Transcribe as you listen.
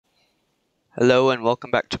Hello and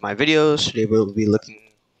welcome back to my videos. Today we'll be looking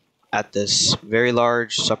at this very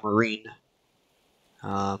large submarine.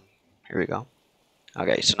 Here we go.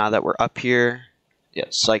 Okay, so now that we're up here, yeah,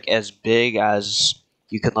 it's like as big as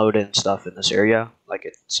you can load in stuff in this area. Like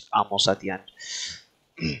it's almost at the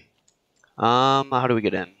end. How do we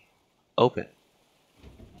get in? Open.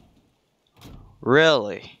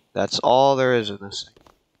 Really? That's all there is in this thing.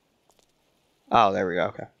 Oh, there we go.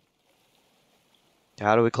 Okay.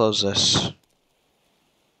 How do we close this?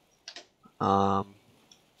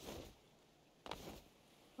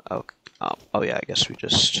 Oh yeah, I guess we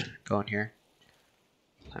just go in here.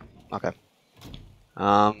 Okay.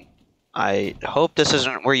 I hope this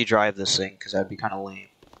isn't where you drive this thing, because that'd be kind of lame.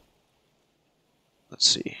 Let's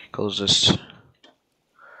see. Close this.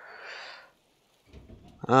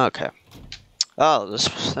 Okay. Oh, this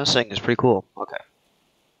thing is pretty cool. Okay.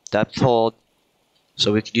 Depth hold.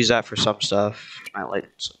 So we could use that for some stuff. Might light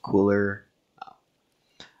some cooler.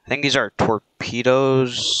 I think these are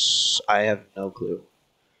torpedoes. I have no clue.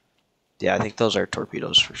 Yeah, I think those are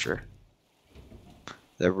torpedoes for sure.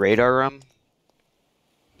 The radar room.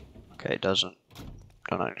 Okay, don't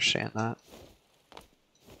understand that.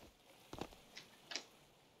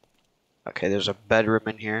 Okay, there's a bedroom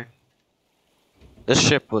in here. This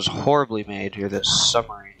ship was horribly made here, this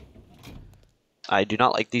submarine. I do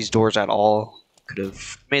not like these doors at all. Could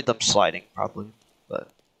have made them sliding probably, but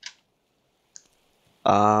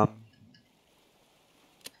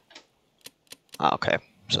okay,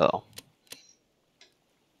 so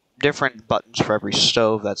different buttons for every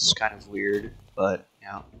stove. That's kind of weird, but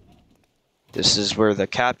yeah. This is where the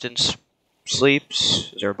captain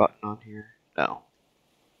sleeps. Is there a button on here? No.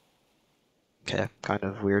 Okay, kind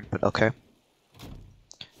of weird, but okay.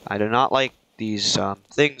 I do not like these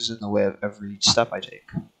things in the way of every step I take.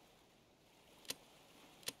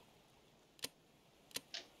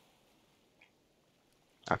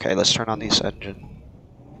 Okay, let's turn on this engine.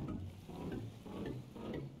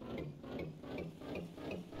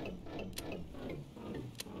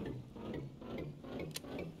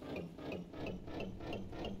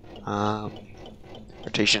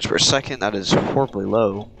 Rotations per second, that is horribly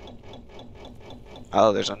low.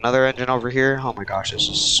 Oh, there's another engine over here. Oh my gosh, this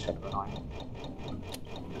is kind of annoying.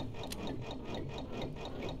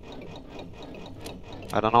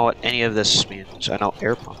 I don't know what any of this means. I know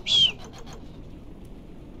air pumps.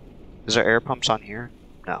 Is there air pumps on here?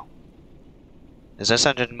 No. Is this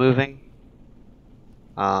engine moving?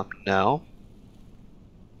 No.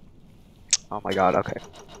 Oh my god, okay.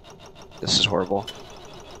 This is horrible.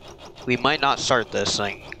 We might not start this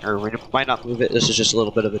thing, or we might not move it. This is just a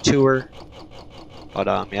little bit of a tour. But,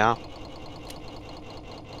 yeah.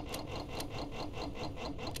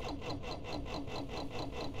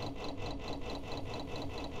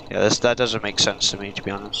 Yeah, that doesn't make sense to me, to be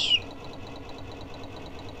honest.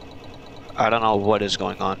 I don't know what is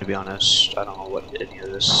going on, to be honest. I don't know what any of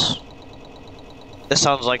this... This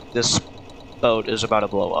sounds like this boat is about to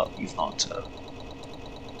blow up, even though it's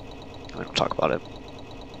we don't talk about it.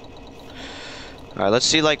 Alright, let's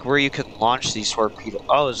see like where you can launch these torpedoes.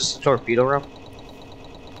 Oh, is this the torpedo room?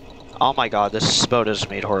 Oh my god, this boat is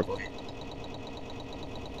made horribly.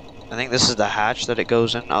 I think this is the hatch that it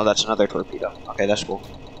goes in. Oh, that's another torpedo. Okay, that's cool.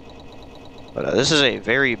 But this is a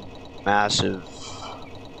very massive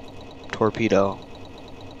torpedo.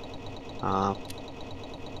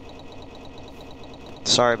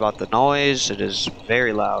 Sorry about the noise. It is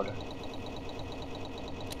very loud.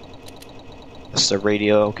 That's the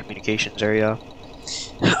radio communications area.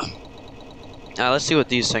 Now let's see what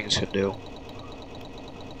these things can do.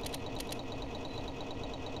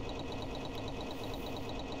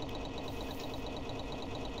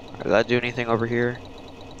 Did that do anything over here?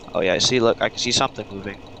 Oh yeah, I see. Look, I can see something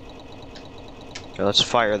moving. Okay, let's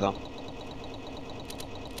fire them.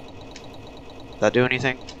 Did that do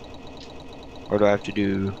anything? Or do I have to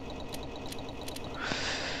do...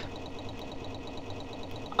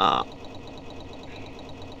 I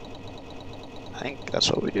think that's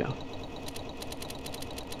what we do.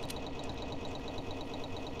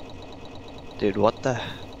 Dude, what the...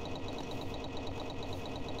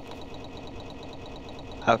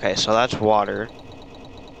 Okay, so that's water.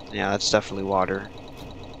 Yeah, that's definitely water.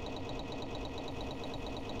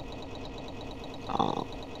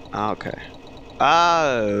 Okay.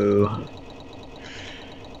 Oh!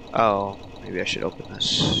 Oh, maybe I should open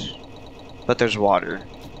this. But there's water.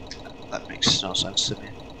 That makes no sense to me.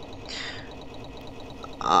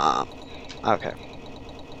 Okay.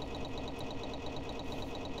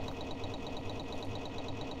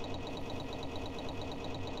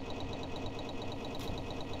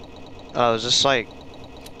 Oh, is this like...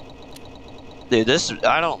 Dude,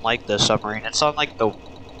 I don't like this submarine. It's on like the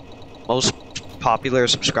most popular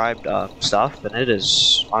subscribed stuff, and it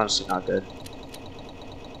is honestly not good.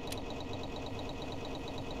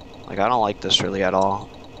 Like, I don't like this really at all.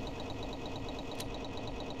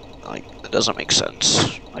 Like, it doesn't make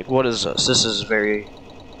sense. Like, what is this? This is very...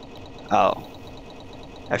 Oh.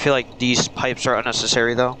 I feel like these pipes are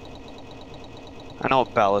unnecessary, though. I know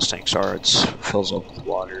what ballast tanks are. It fills up with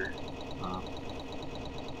water.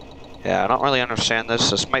 Yeah, I don't really understand this.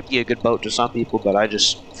 This might be a good boat to some people, but I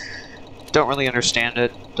just don't really understand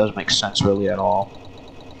it. Doesn't make sense really at all.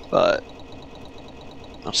 But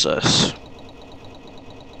what's this?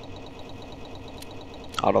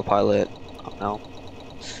 Autopilot. Oh, no.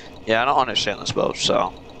 Yeah, I don't understand this boat,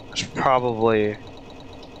 so that's probably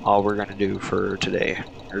all we're gonna do for today,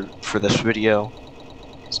 or for this video.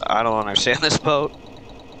 So I don't understand this boat,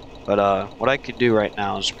 but what I could do right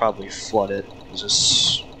now is probably flood it. Cause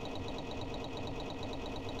this,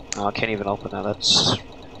 oh, I can't even open that.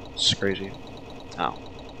 That's crazy. Oh,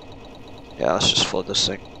 yeah. Let's just flood this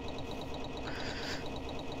thing.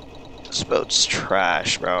 This boat's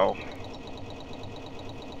trash, bro.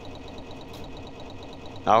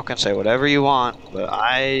 Y'all can say whatever you want, but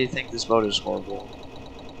I think this boat is horrible.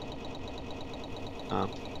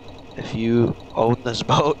 If you own this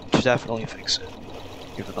boat, definitely fix it.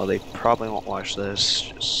 Even though they probably won't watch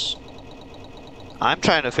this. I'm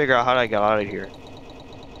trying to figure out how I got out of here.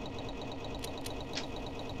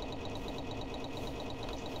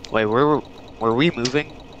 Wait, were we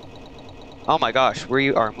moving? Oh my gosh,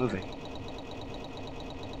 we are moving.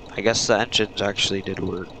 I guess the engines actually did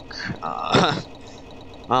work.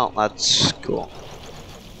 Well, that's cool.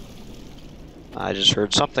 I just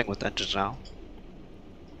heard something with engines now.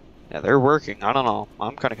 Yeah, they're working. I don't know.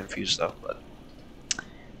 I'm kind of confused though, but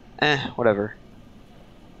whatever.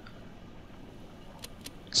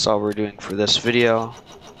 That's all we're doing for this video.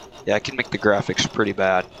 Yeah, I can make the graphics pretty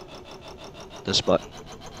bad. This button.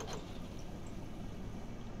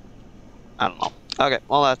 I don't know. Okay,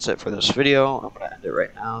 well that's it for this video. I'm gonna end it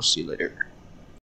right now. See you later.